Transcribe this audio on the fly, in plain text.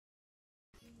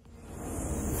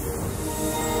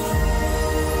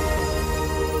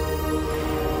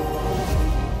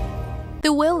The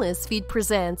Wellness Feed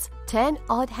presents 10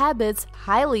 odd habits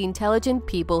highly intelligent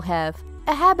people have.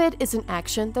 A habit is an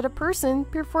action that a person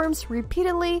performs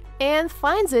repeatedly and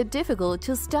finds it difficult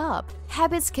to stop.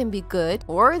 Habits can be good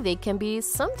or they can be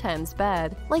sometimes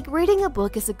bad. Like reading a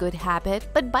book is a good habit,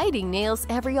 but biting nails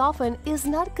every often is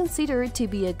not considered to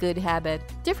be a good habit.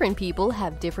 Different people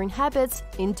have different habits.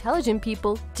 Intelligent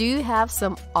people do have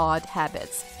some odd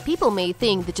habits. People may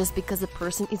think that just because a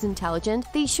person is intelligent,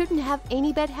 they shouldn't have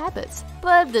any bad habits,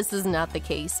 but this is not the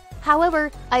case.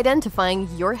 However, identifying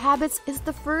your habits is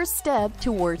the first step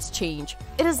towards change.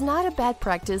 It is not a bad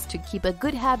practice to keep a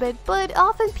good habit, but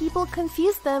often people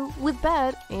confuse them with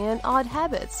bad and odd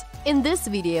habits. In this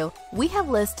video, we have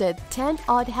listed 10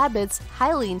 odd habits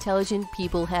highly intelligent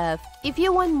people have. If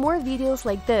you want more videos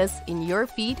like this in your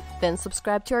feed, then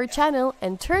subscribe to our channel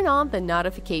and turn on the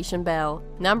notification bell.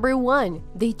 Number 1.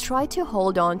 They try to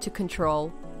hold on to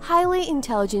control. Highly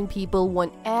intelligent people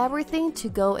want everything to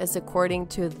go as according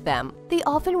to them. They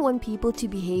often want people to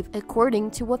behave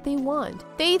according to what they want.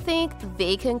 They think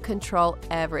they can control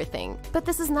everything, but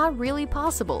this is not really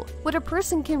possible. What a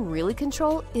person can really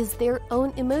control is their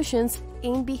own emotions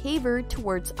and behavior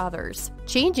towards others.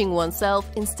 Changing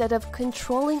oneself instead of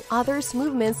controlling others'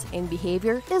 movements and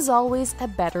behavior is always a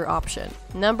better option.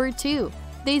 Number 2.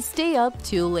 They stay up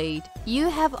too late. You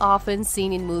have often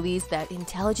seen in movies that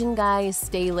intelligent guys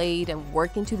stay late and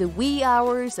work into the wee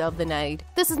hours of the night.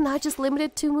 This is not just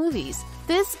limited to movies.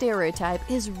 This stereotype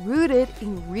is rooted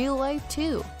in real life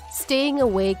too. Staying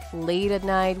awake late at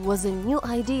night was a new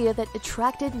idea that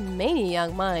attracted many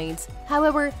young minds.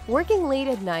 However, working late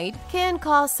at night can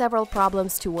cause several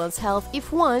problems to one's health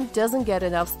if one doesn't get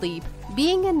enough sleep.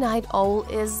 Being a night owl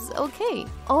is okay,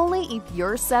 only if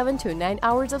your 7 to 9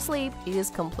 hours of sleep is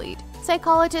complete.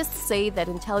 Psychologists say that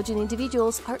intelligent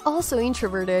individuals are also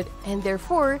introverted and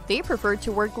therefore they prefer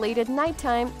to work late at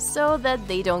nighttime so that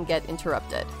they don't get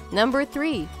interrupted. Number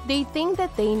 3. They think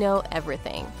that they know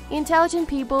everything. Intelligent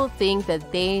people think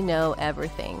that they know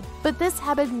everything, but this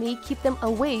habit may keep them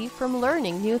away from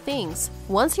learning new things.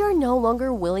 Once you're no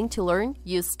longer willing to learn,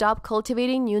 you stop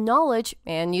cultivating new knowledge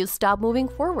and you stop moving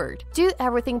forward. Do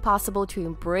everything possible to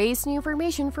embrace new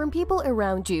information from people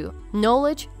around you.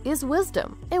 Knowledge is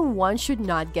wisdom, and one should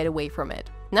not get away from it.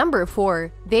 Number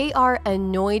 4. They are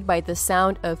annoyed by the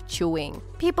sound of chewing.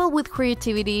 People with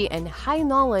creativity and high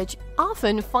knowledge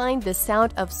often find the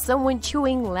sound of someone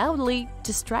chewing loudly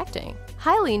distracting.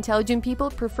 Highly intelligent people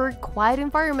prefer quiet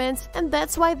environments, and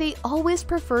that's why they always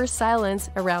prefer silence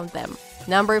around them.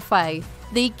 Number 5.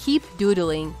 They keep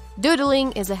doodling.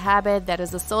 Doodling is a habit that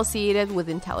is associated with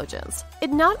intelligence.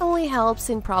 It not only helps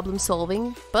in problem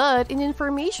solving, but in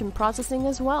information processing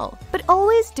as well. But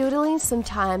always doodling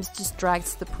sometimes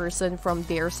distracts the person from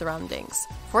their surroundings.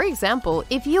 For example,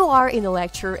 if you are in a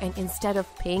lecture and instead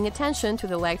of paying attention to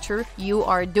the lecture, you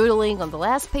are doodling on the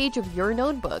last page of your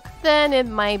notebook, then it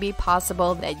might be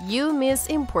possible that you miss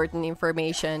important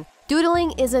information.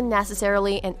 Doodling isn't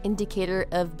necessarily an indicator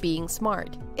of being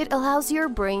smart. It allows your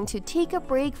brain to take a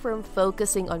break from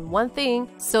focusing on one thing,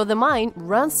 so the mind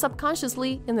runs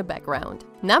subconsciously in the background.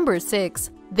 Number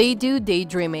 6. They do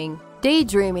daydreaming.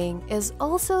 Daydreaming is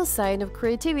also a sign of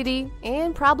creativity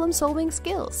and problem-solving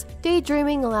skills.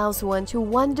 Daydreaming allows one to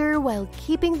wonder while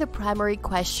keeping the primary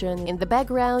question in the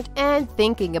background and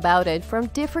thinking about it from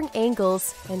different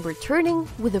angles and returning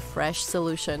with a fresh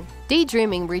solution.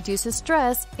 Daydreaming reduces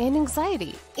stress and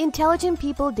anxiety. Intelligent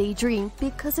people daydream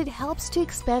because it helps to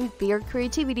expand their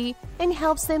creativity and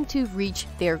helps them to reach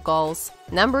their goals.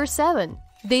 Number 7.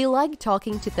 They like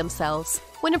talking to themselves.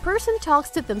 When a person talks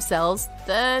to themselves,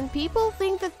 then people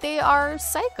think that they are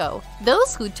psycho.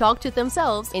 Those who talk to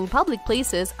themselves in public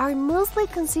places are mostly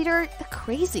considered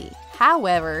crazy.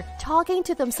 However, talking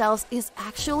to themselves is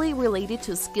actually related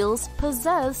to skills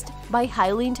possessed by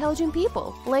highly intelligent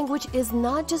people. Language is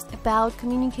not just about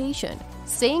communication.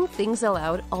 Saying things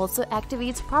aloud also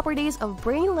activates properties of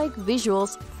brain-like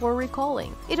visuals for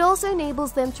recalling. It also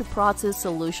enables them to process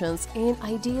solutions and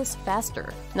ideas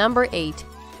faster. Number 8.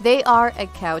 They are a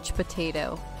couch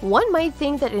potato. One might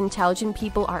think that intelligent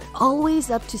people are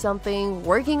always up to something,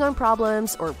 working on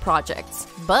problems or projects.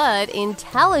 But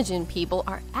intelligent people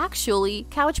are actually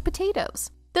couch potatoes.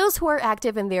 Those who are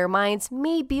active in their minds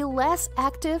may be less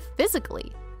active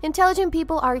physically. Intelligent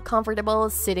people are comfortable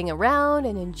sitting around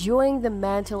and enjoying the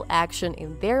mental action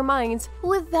in their minds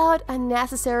without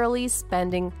unnecessarily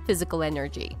spending physical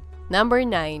energy. Number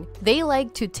 9. They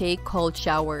like to take cold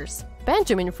showers.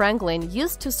 Benjamin Franklin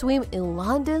used to swim in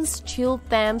London's chill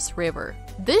Thames River.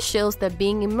 This shows that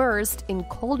being immersed in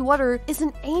cold water is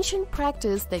an ancient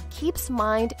practice that keeps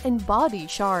mind and body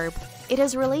sharp. It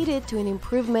is related to an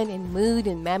improvement in mood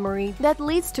and memory that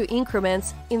leads to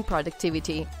increments in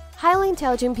productivity. Highly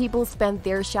intelligent people spend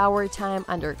their shower time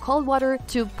under cold water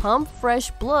to pump fresh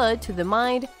blood to the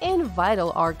mind and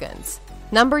vital organs.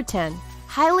 Number 10.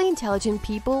 Highly intelligent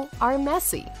people are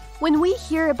messy. When we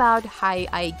hear about high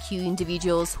IQ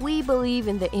individuals, we believe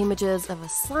in the images of a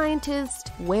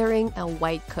scientist wearing a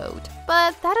white coat.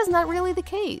 But that is not really the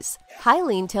case.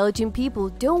 Highly intelligent people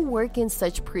don't work in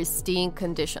such pristine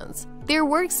conditions. Their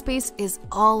workspace is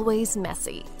always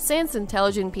messy. Since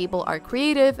intelligent people are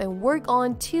creative and work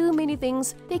on too many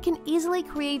things, they can easily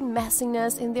create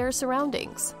messiness in their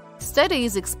surroundings.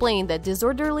 Studies explain that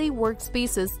disorderly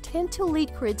workspaces tend to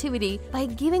lead creativity by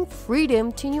giving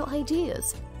freedom to new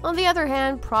ideas. On the other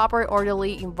hand, proper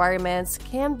orderly environments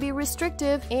can be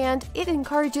restrictive, and it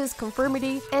encourages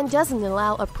conformity and doesn't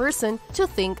allow a person to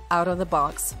think out of the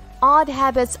box. Odd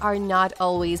habits are not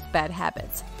always bad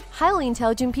habits. Highly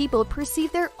intelligent people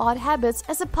perceive their odd habits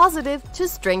as a positive to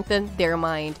strengthen their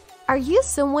mind. Are you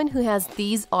someone who has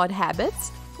these odd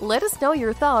habits? Let us know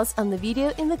your thoughts on the video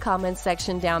in the comments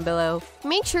section down below.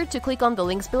 Make sure to click on the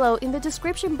links below in the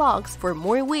description box for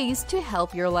more ways to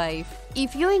help your life.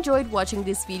 If you enjoyed watching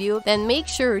this video, then make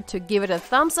sure to give it a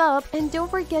thumbs up and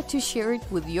don't forget to share it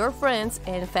with your friends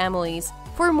and families.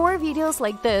 For more videos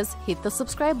like this, hit the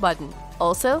subscribe button.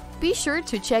 Also, be sure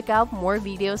to check out more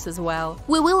videos as well.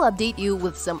 We will update you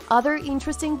with some other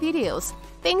interesting videos.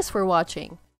 Thanks for watching.